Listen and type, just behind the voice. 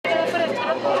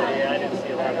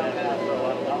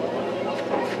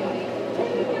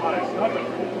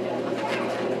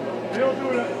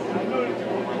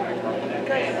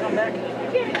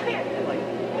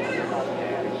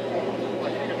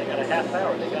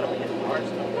hour. They got to be hitting hard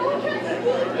stuff. You're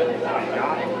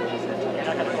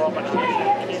not going to go up on a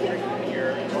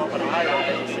you're go up on a high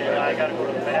rise and say, I got to go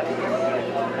to the bathroom.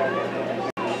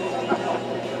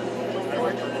 I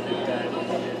worked for the new guy.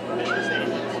 Business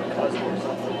agents, customer or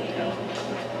something. You know.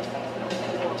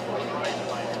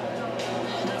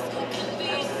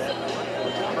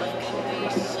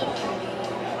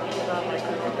 It's not like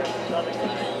the other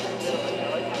guy.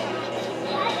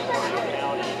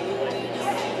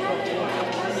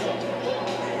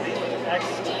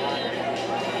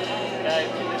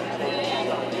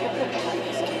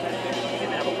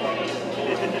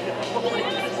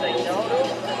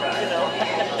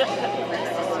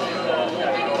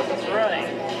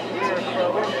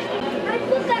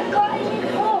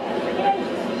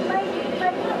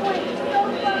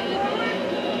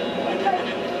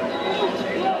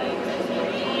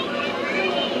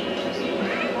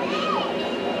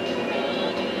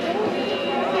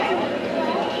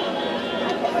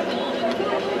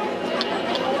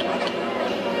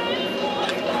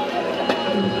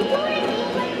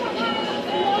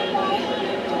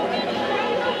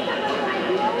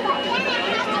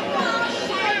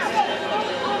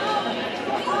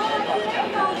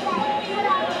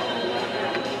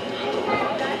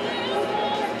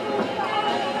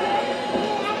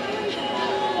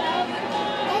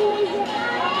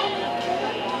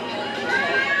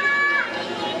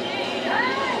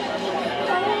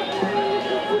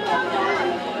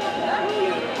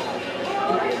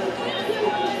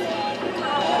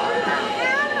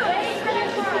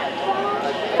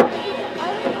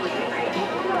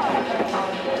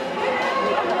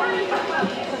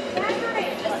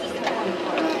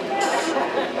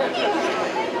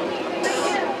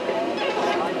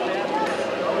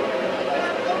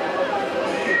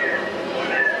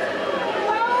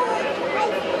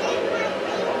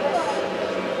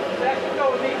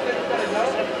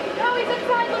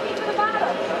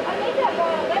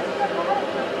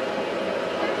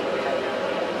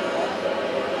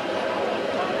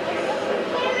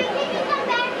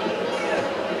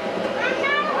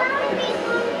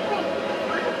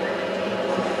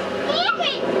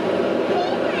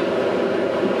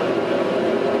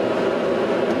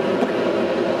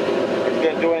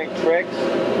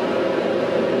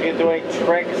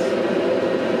 Tricks,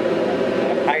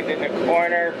 hide in the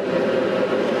corner.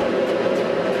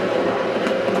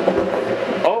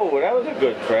 Oh, that was a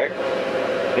good trick.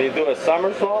 Did you do a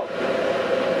somersault?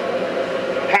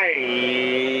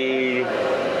 Hey!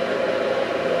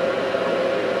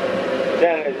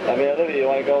 Janet, I mean, Olivia, you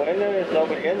want to go in there? There's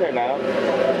nobody in there now.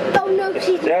 Oh no, it's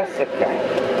she's Jessica.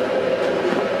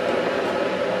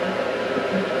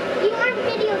 You aren't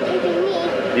videotaping me.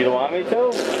 You don't want me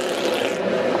to?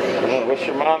 Wish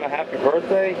your mom a happy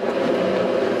birthday?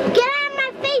 Get out of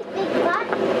my face, big butt!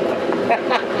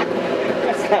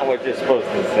 That's not what you're supposed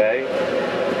to say.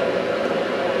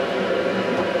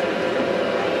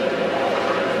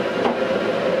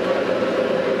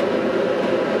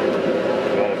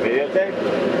 You want a videotape?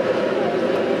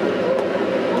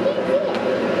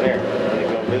 Here, you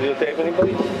going to videotape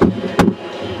anybody?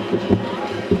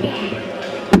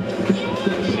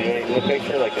 See anything in the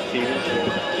picture, like a TV show?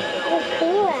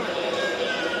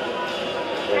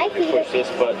 You push this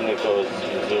button, it goes,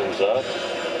 it zooms up.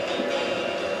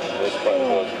 And this button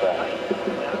goes back.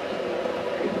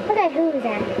 Okay, who's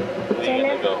that?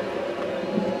 Jenna? Go.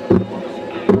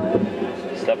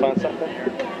 Step on something?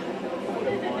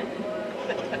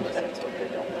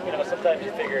 You know, sometimes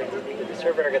you figure, did the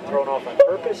surveyor get thrown off on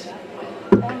purpose?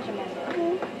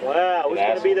 Wow, who's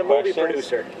going to be the movie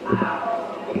producer?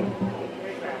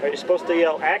 Are you supposed to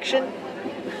yell action?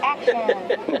 Action.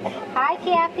 Hi,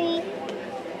 Kathy.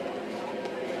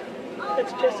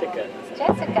 It's Jessica. It's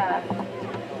Jessica.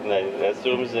 That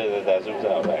zooms in and that zooms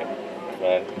out, right?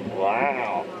 But,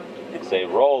 wow. Say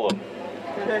roll them.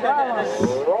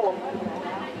 Roll them.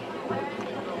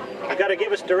 You got to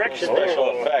give us directions. Special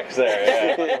effects there,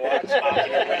 yeah. Oh,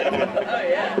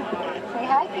 yeah. Say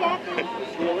hi, Kathy.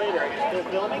 See you later. Are you still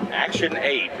filming? Action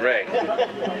 8, right.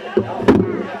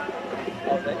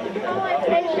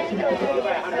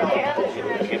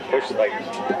 You can push like,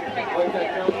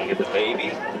 you get the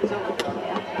baby.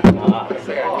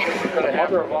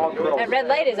 That red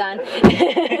light is on.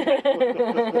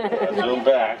 Zoom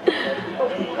back.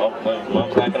 Oh,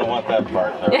 Mom's not going to want that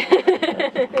part.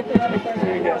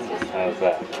 There you go. How's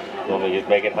that? You want me to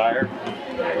make it higher?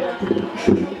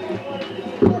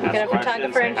 Get a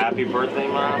photographer and happy birthday,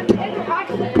 Mom.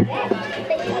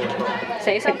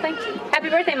 say something. Happy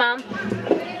birthday, Mom.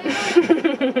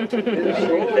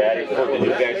 Daddy, did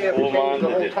you guys fool him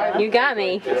on? You got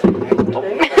me.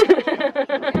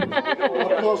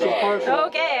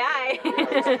 Okay, hi.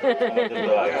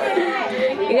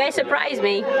 You guys surprised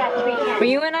me. Were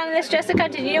you in on this, Jessica?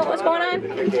 Did you know what was going on?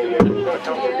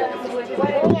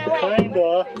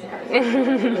 Kinda.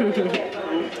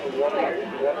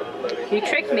 You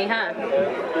tricked me, huh?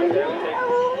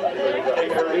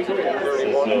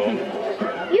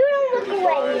 You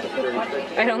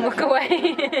don't look away.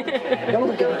 I don't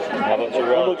look away. How about your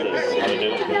relatives?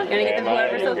 Gonna get the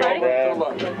flowers to the party?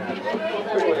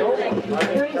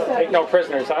 Take no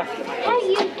prisoners, huh? How are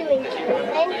you doing,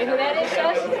 Caitlin? Who that is,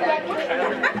 Sus?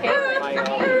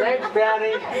 Thanks,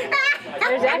 Patty.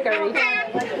 There's Zachary.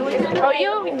 Oh,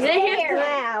 you? Is it here?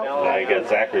 Wow. I got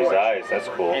Zachary's eyes. That's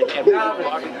cool. I got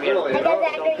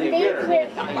Zachary's face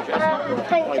with punch on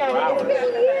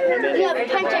it. You have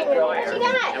punch on your what you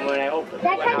got?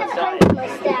 That kind of punch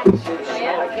mustache.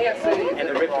 And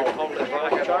the rip would hold the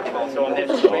charcoal, so I'm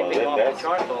just scraping off the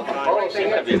charcoal.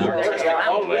 That'd be an artist.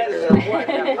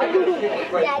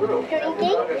 Dad's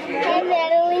drinking and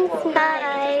Madeline's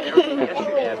smiling.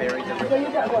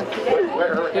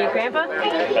 You, Grandpa?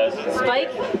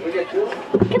 Spike?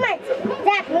 Come on,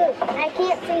 Zach, move. I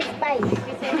can't see Spike.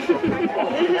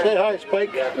 Say hi,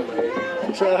 Spike.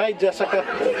 Say hi, Jessica. Oh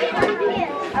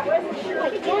my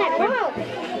God, wow.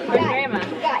 Where's Grandma?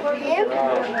 Got him.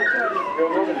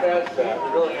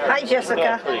 Hi,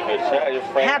 Jessica. Pretty good shot. You're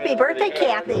framed Happy in birthday, pretty good.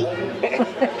 Kathy.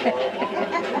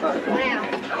 Wow.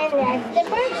 And that's the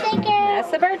birthday girl.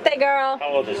 That's the birthday girl.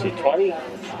 How old is she? 20?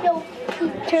 No, he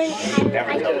turned. I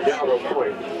don't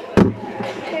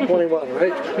 21,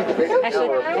 right? Actually,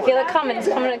 I feel like it's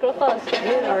coming like real close.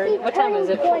 Or what time was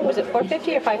it? Was it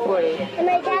 4:50 or 5:40? And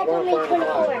my dad told me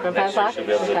 24. From 5 o'clock? Should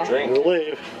be able to Okay. drink. We'll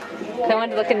leave. I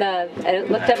wanted to look in the, I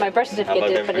looked at my birth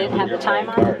certificate, but it didn't have the time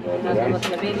on it. I was going to look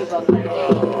in the baby book.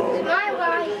 Smile,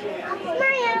 guys.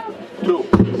 Smile. Don't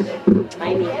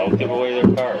give away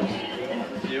their cards.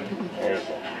 There you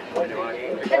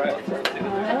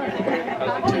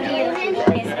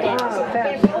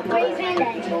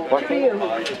What for you?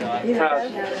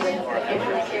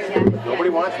 Nobody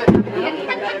wants it?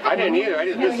 I didn't either. I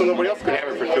just missed so nobody else could have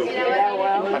it for two.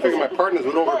 I figured my partners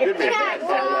would overbid me.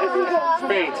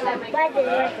 Spades.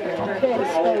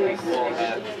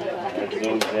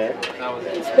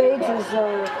 Spades is,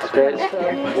 Spades?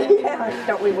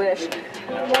 don't we wish?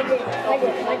 Oh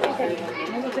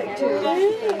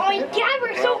my God,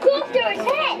 we're so close to his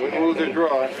head. We can lose their draw.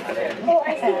 Oh, I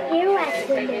see earwax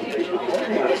in there.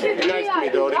 Be nice to me,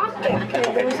 Dodie. I see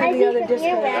some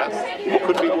earwax.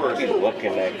 Could be worse. He's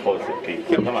looking that close at people.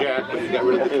 Kept Come on. Jack, but he got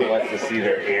rid of the Who tape. wants to see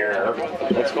their ear?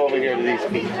 Let's go over here to these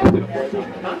people. Don't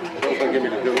give me the do. Don't give me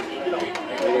the do.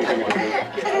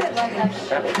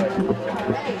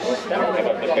 How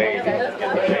about the babies? The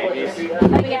babies? You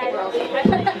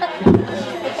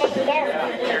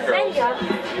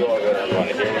want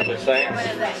to hear what they're saying?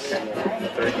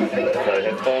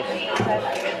 Headphones?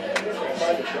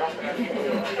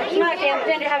 Come on, Cam,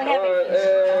 pretend you're having happy.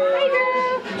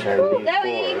 Zoe!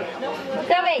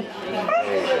 Zoe!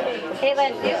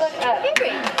 Caitlin, you look up.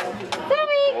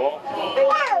 Zoe!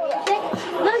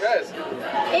 Look!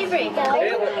 Avery!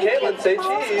 Caitlin, say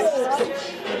cheese.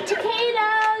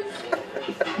 Potatoes!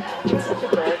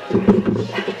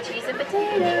 Cheese and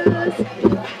potatoes.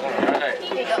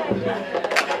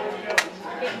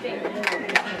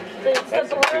 It's the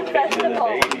Balloon Festival.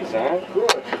 Babies, huh?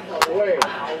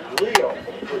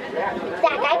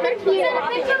 Zach, I can hear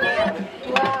that.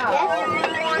 Wow.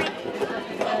 Yes?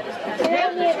 Can I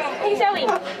hear that? Hey, Zoe!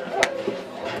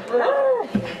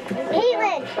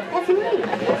 Caitlin, that's me.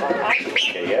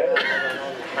 Okay, yeah.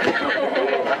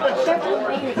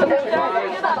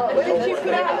 What did you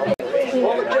put out?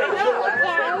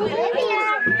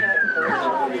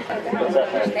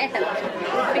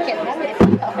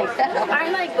 I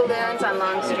like balloons on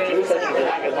long strings.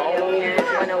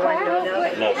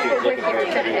 101 No, she's looking for a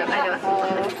tree.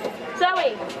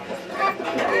 Zoe!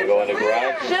 We'll go in the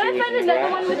garage. Should I find another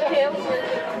one with two?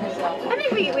 I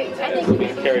think we These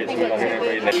carries, we don't hear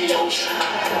anybody next.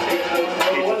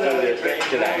 People do their thing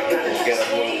tonight. We'll get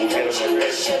them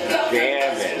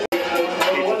jamming.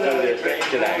 People do their thing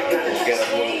tonight. We'll get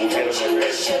them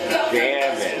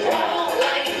jamming.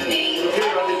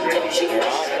 Their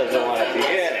aunt doesn't want to be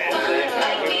in it.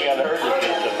 We got her to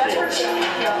do something.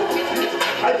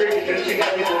 I think she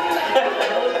got me.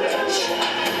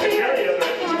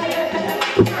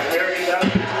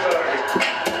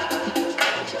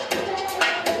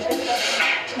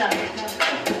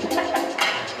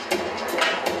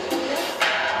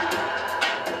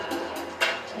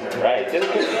 Right, did a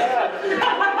good job.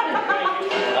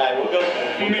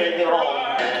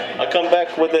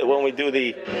 with it when we do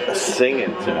the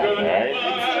singing tonight, all right?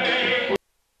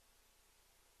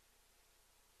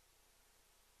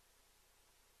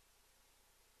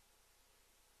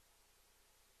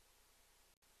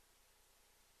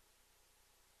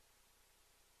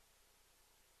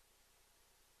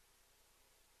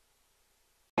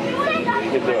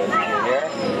 You can do it. Here?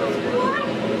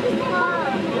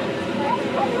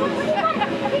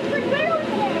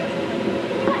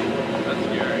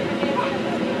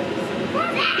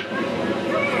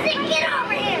 Get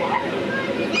over here!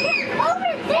 Over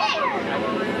there!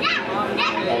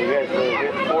 Oh, you guys really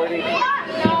hit 40? No,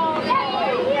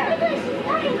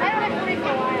 I haven't had 40 for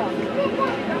a while.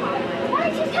 Why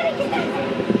did you try to get that?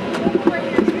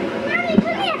 Mommy,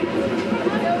 come here!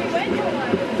 No, we went to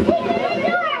one. Take the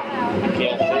door! I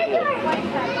can't see it.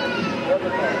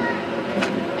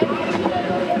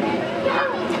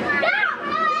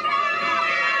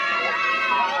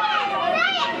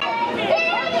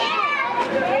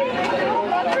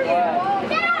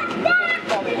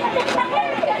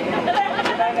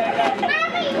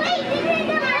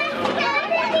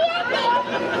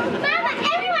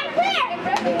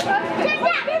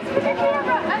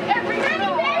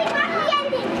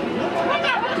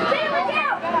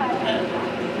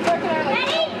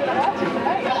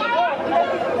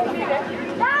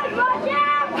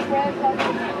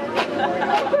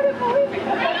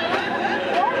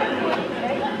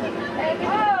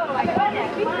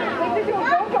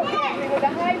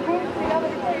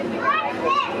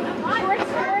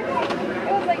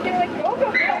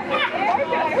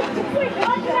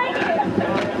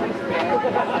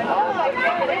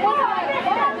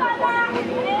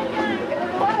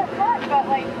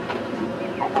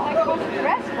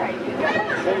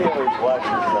 Cindy always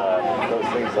watches those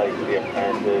things like The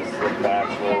Apprentice, The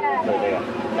Bachelor,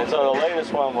 and so the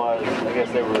latest one was, I guess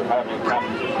they were having a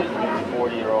competition between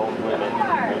 40-year-old women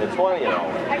and the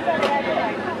 20-year-old.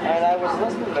 And I was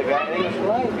listening to the guy, and he was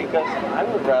right, because I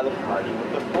would rather party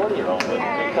with the 40-year-old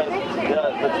women, because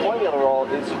the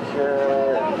 20-year-old is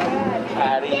insecure and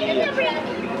catty,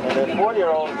 and the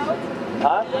 40-year-old,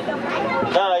 huh?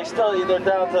 No, they're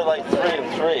down to like 3 and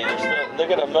 3. They're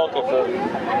gonna milk it for.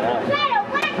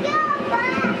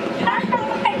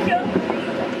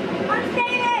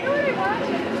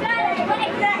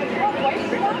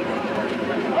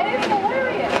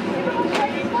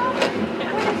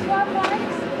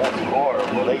 That's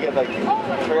horrible. They get like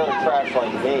trailer trash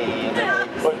like me, and then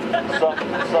they put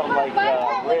some like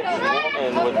rich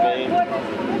woman with me.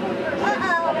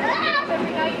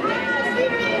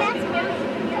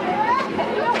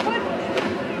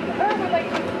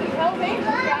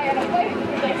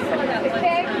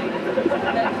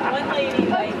 One lady,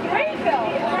 like, great film.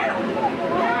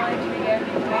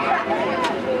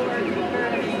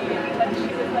 But she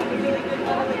was like a really good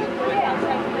mother. She was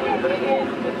outside playing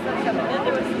games with some stuff. And then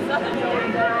there was this other girl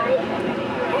there.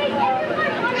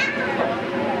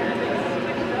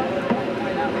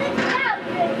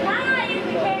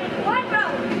 One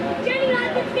row. Jenny on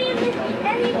the family,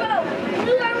 any row.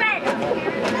 Blue or red.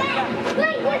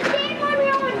 Wait, just stand one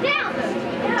row and down.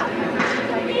 Yeah.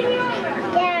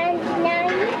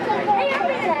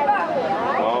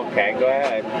 Okay, go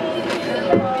ahead.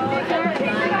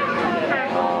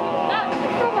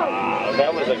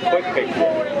 That was a quick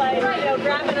picture.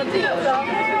 Grabbing a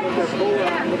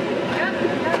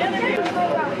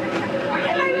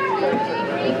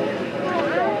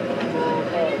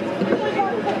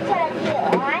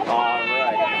Alright,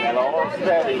 and all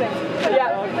steady.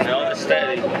 Yeah. And all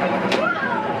steady.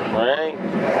 Right?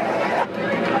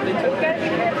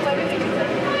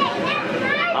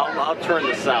 I'll turn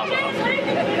the sound off.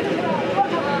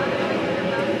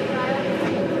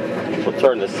 We'll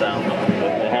turn the sound off.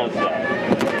 How's that?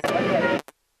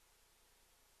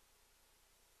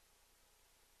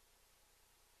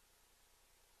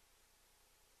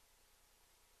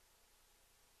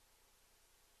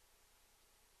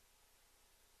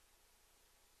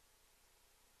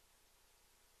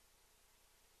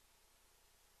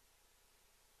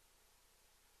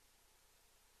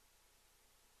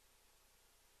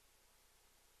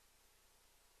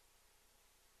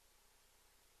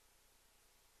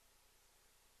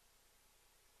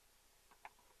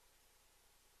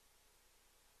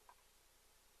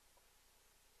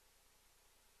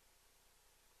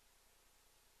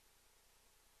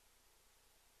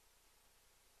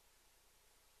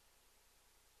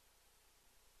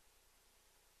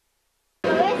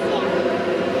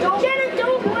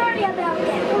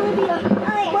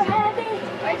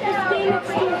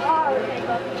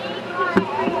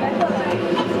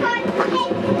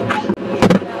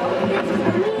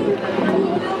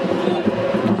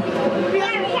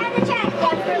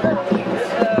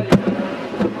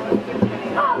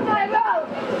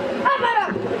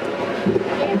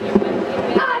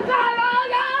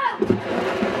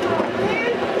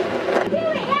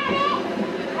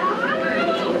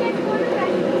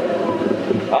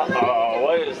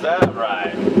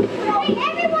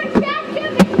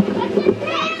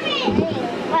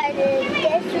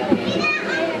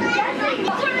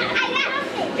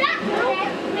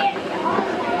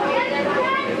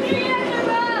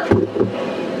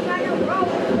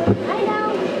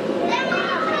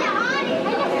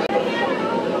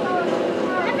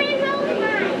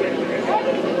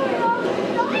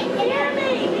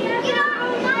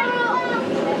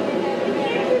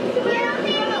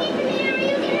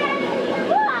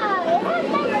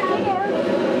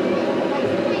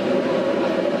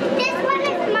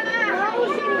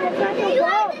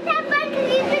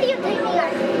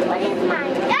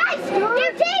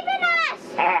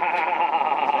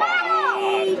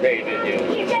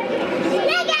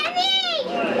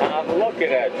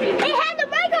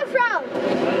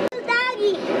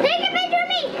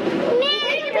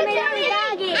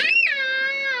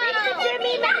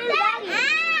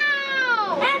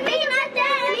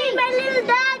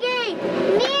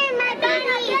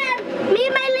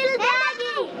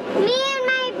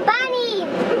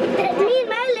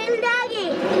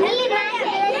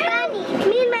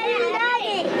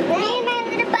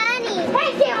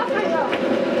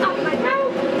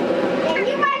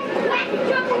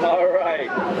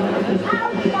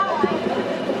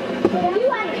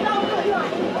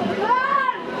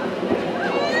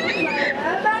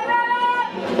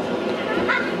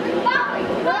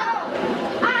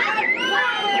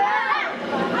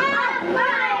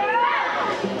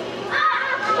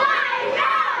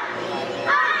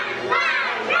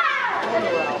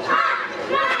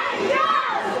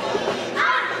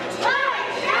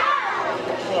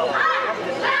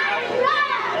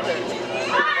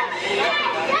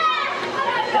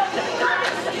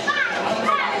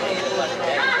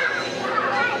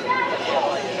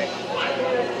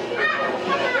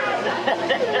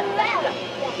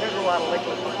 There's a lot of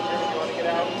liquid punches. You want to get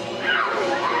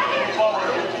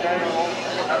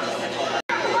out?